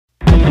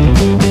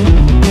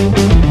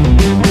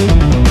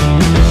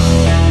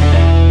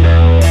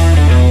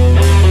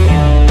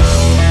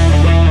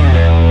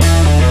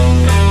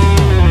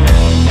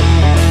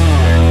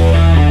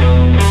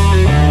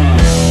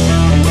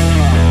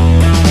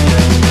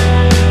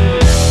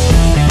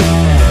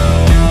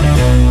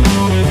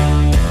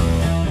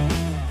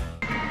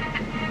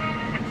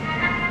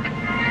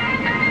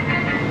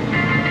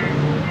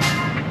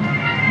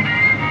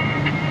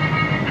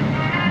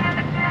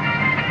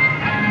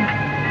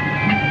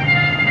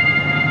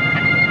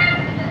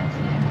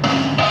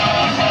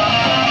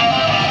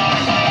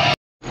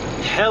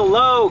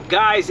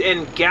guys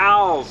and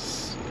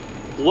gals?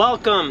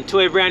 Welcome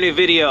to a brand new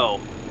video.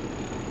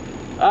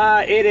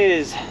 It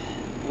is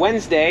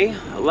Wednesday,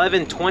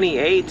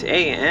 11:28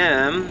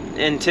 a.m.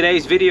 In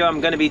today's video,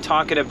 I'm going to be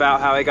talking about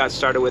how I got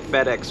started with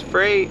FedEx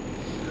Freight.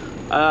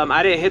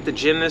 I didn't hit the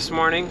gym this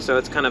morning, so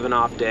it's kind of an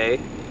off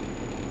day.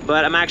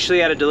 But I'm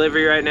actually at a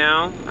delivery right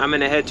now. I'm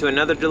going to head to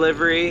another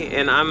delivery,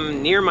 and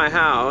I'm near my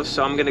house,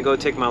 so I'm going to go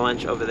take my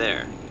lunch over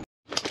there.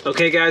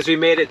 Okay guys, we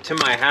made it to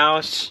my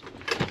house.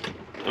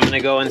 I'm going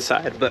to go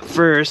inside, but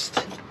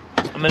first,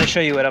 I'm going to show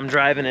you what I'm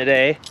driving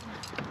today.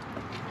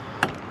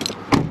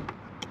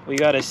 We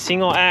got a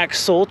single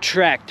axle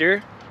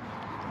tractor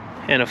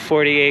and a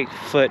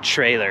 48-foot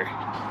trailer.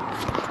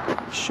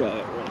 Show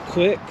it real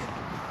quick.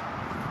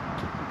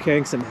 I'm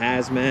carrying some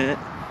hazmat.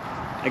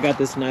 I got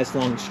this nice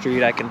long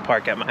street I can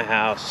park at my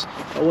house.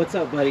 Oh, what's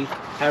up, buddy?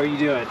 How are you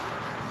doing?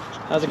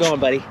 How's it going,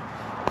 buddy?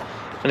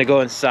 I'm gonna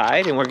go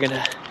inside and we're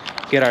gonna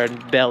get our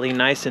belly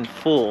nice and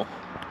full.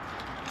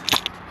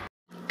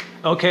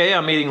 Okay,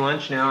 I'm eating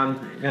lunch now.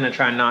 I'm gonna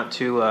try not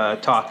to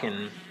talk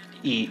and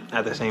eat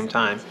at the same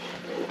time.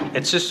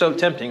 It's just so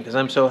tempting because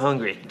I'm so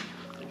hungry.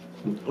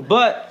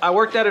 But I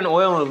worked at an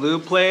oil and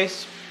lube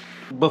place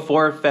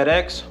before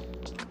FedEx,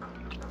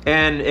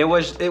 and it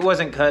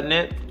wasn't cutting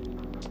it.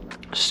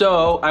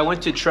 So I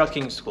went to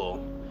trucking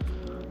school,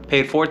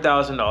 paid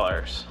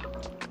 $4,000.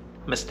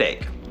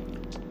 Mistake.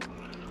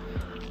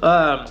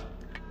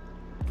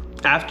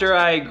 After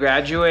I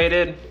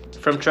graduated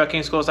from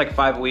trucking school, it's like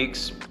 5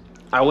 weeks,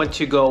 I went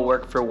to go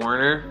work for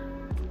Werner,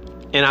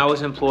 and I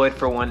was employed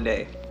for 1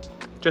 day.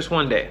 Just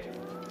 1 day.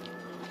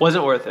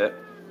 Wasn't worth it.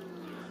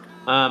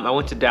 I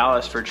went to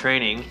Dallas for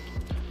training,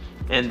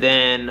 and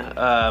then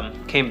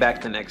came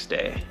back the next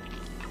day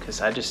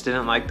because I just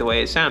didn't like the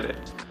way it sounded.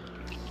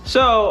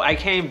 So I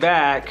came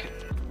back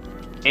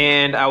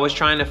and I was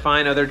trying to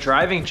find other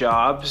driving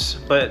jobs,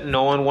 but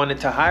no one wanted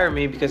to hire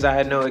me because I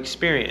had no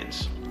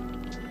experience.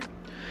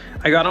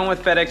 I got on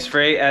with FedEx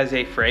Freight as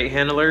a freight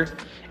handler,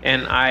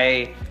 and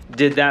I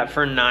did that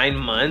for 9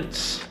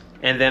 months.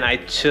 And then I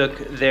took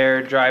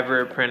their driver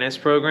apprentice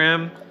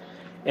program,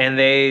 and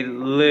they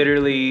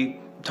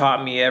literally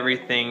taught me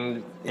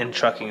everything in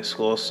trucking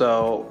school.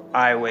 So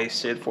I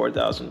wasted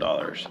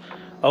 $4,000.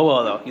 Oh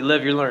well though, you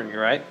live, you learn, you're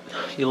right.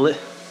 You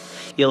live,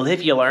 you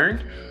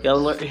learn. You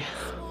learn.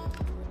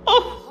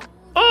 Oh.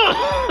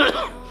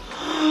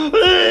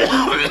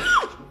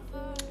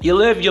 You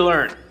live, you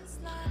learn.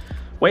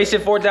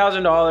 Wasted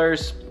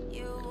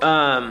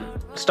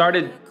 $4,000.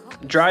 Started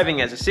driving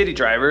as a city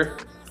driver,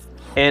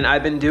 and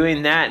I've been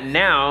doing that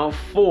now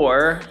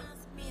for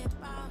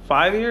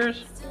 5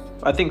 years.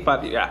 I think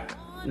 5 years.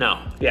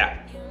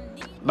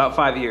 About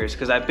 5 years,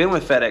 because I've been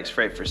with FedEx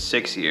Freight for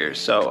 6 years.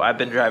 So I've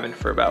been driving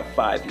for about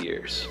 5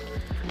 years.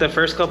 The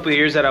first couple of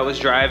years that I was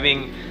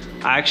driving,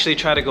 I actually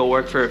tried to go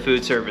work for a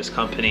food service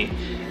company,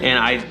 and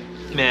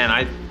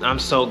I'm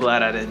so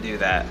glad I didn't do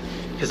that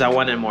because I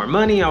wanted more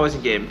money. I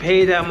wasn't getting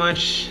paid that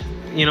much,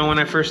 you know, when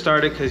I first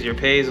started, because your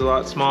pay is a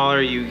lot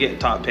smaller. You get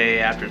top pay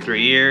after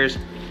 3 years,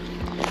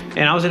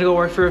 and I was gonna go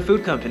work for a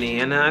food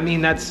company, and I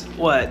mean, that's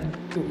what,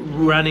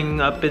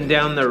 running up and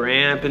down the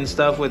ramp and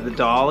stuff with the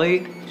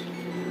dolly.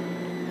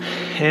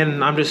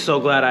 And I'm just so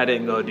glad I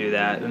didn't go do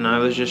that. And I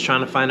was just trying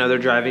to find other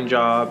driving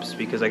jobs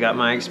because I got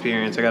my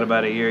experience. I got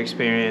about a year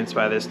experience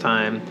by this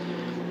time.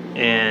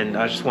 And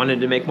I just wanted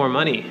to make more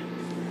money.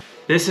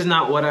 This is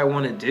not what I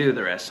want to do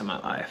the rest of my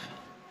life.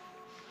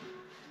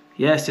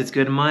 Yes, it's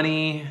good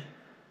money.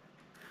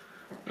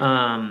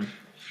 I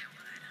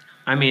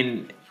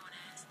mean,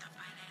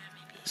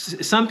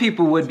 some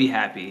people would be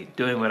happy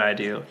doing what I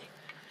do,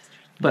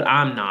 but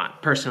I'm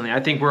not, personally.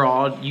 I think we're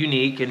all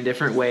unique in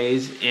different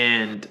ways,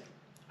 and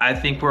I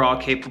think we're all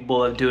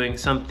capable of doing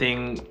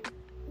something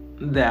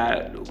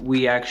that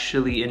we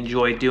actually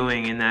enjoy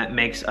doing and that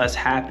makes us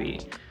happy.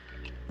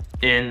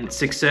 And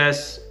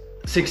success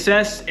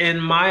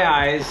in my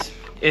eyes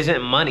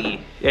isn't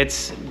money,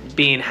 it's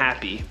being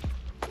happy.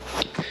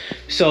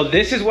 So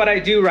this is what I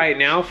do right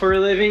now for a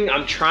living.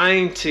 I'm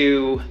trying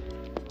to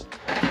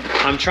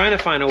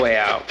find a way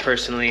out,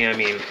 personally. I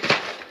mean,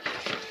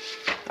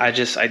 I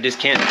just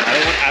can't,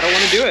 I don't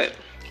want to do it.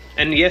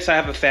 And yes, I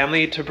have a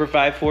family to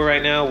provide for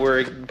right now.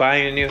 We're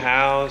buying a new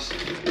house.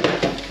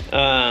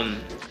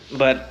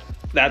 But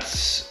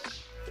that's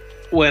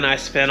when I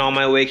spend all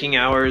my waking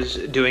hours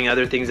doing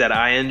other things that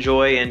I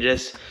enjoy, and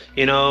just,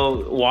 you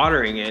know,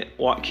 watering it.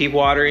 Keep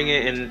watering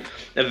it, and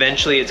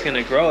eventually it's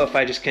gonna grow if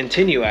I just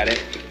continue at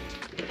it.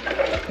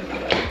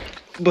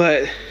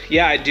 But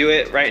yeah, I do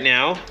it right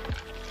now.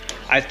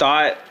 I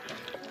thought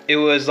it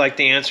was like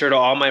the answer to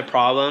all my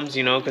problems,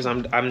 you know, because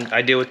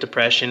I deal with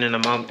depression, and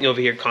I'm over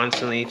here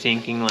constantly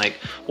thinking, like,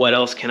 what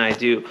else can I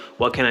do?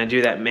 What can I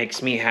do that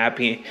makes me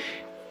happy?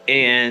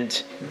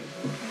 And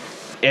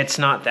it's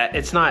not that,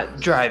 it's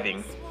not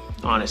driving,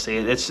 honestly.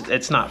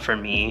 It's not for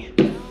me.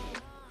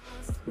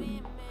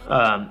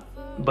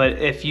 But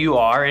if you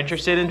are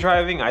interested in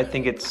driving, I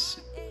think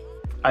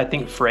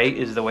freight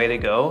is the way to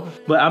go.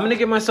 But I'm gonna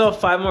give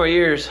myself 5 more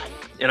years,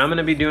 and I'm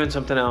gonna be doing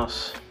something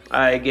else.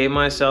 I gave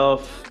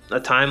myself a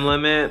time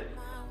limit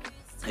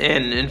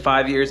And in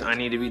 5 years, I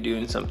need to be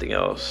doing something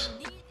else,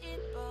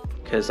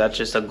 because that's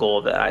just a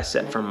goal that I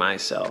set for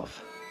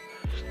myself.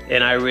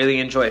 And I really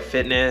enjoy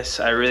fitness.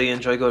 I really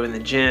enjoy going to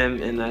the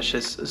gym, and that's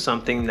just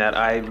something that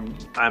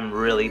I'm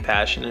really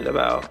passionate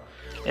about.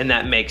 And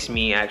that makes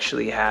me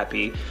actually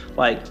happy.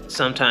 Like,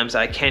 sometimes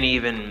I can't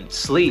even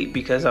sleep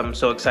because I'm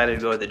so excited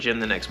to go to the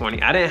gym the next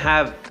morning. I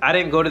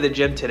didn't go to the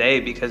gym today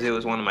because it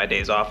was one of my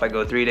days off. I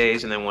go 3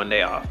 days and then 1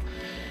 day off.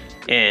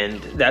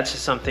 And that's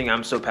just something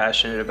I'm so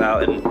passionate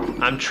about.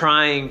 And I'm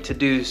trying to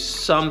do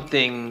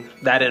something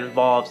that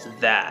involves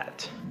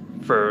that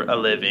for a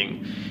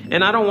living.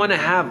 And I don't want to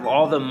have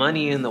all the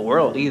money in the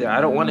world either.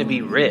 I don't want to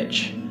be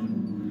rich.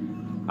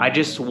 I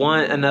just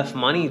want enough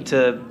money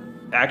to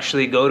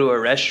actually go to a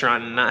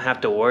restaurant and not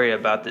have to worry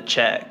about the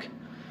check.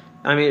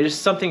 I mean,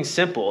 just something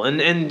simple,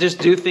 and just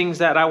do things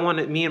that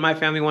me and my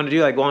family want to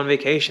do, like go on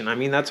vacation. I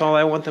mean, that's all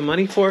I want the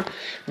money for.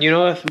 You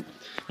know, if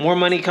more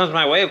money comes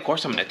my way, of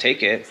course I'm gonna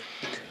take it.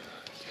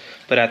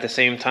 But at the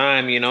same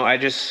time, you know,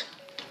 I'm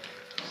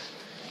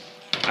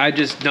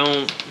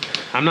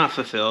not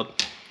fulfilled.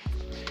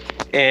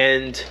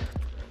 And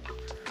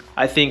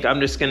I think I'm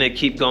just gonna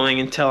keep going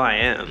until I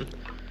am.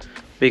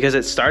 Because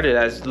it started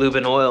as lube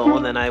and oil,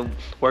 and then I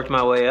worked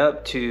my way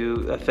up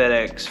to a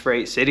FedEx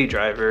freight city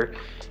driver,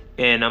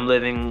 and I'm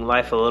living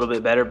life a little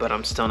bit better, but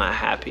I'm still not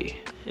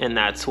happy. And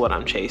that's what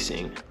I'm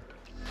chasing.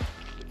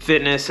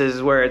 Fitness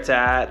is where it's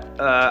at.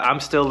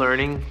 I'm still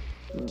learning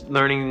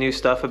new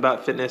stuff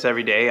about fitness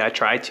every day. I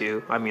try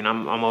to. I mean,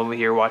 I'm over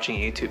here watching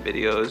YouTube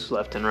videos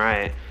left and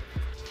right.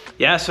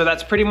 Yeah, so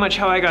that's pretty much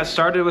how I got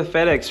started with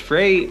FedEx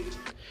Freight.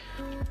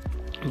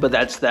 But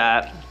that's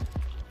that.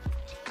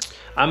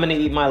 I'm gonna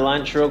eat my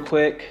lunch real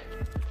quick.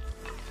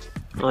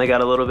 Only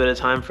got a little bit of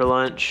time for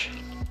lunch.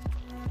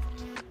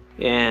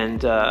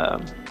 And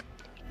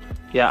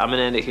yeah, I'm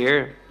gonna end it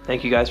here.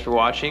 Thank you guys for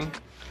watching.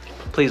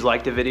 Please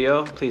like the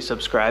video. Please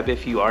subscribe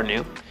if you are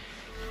new.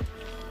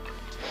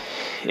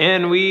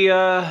 And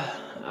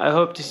I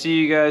hope to see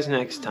you guys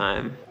next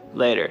time.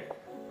 Later.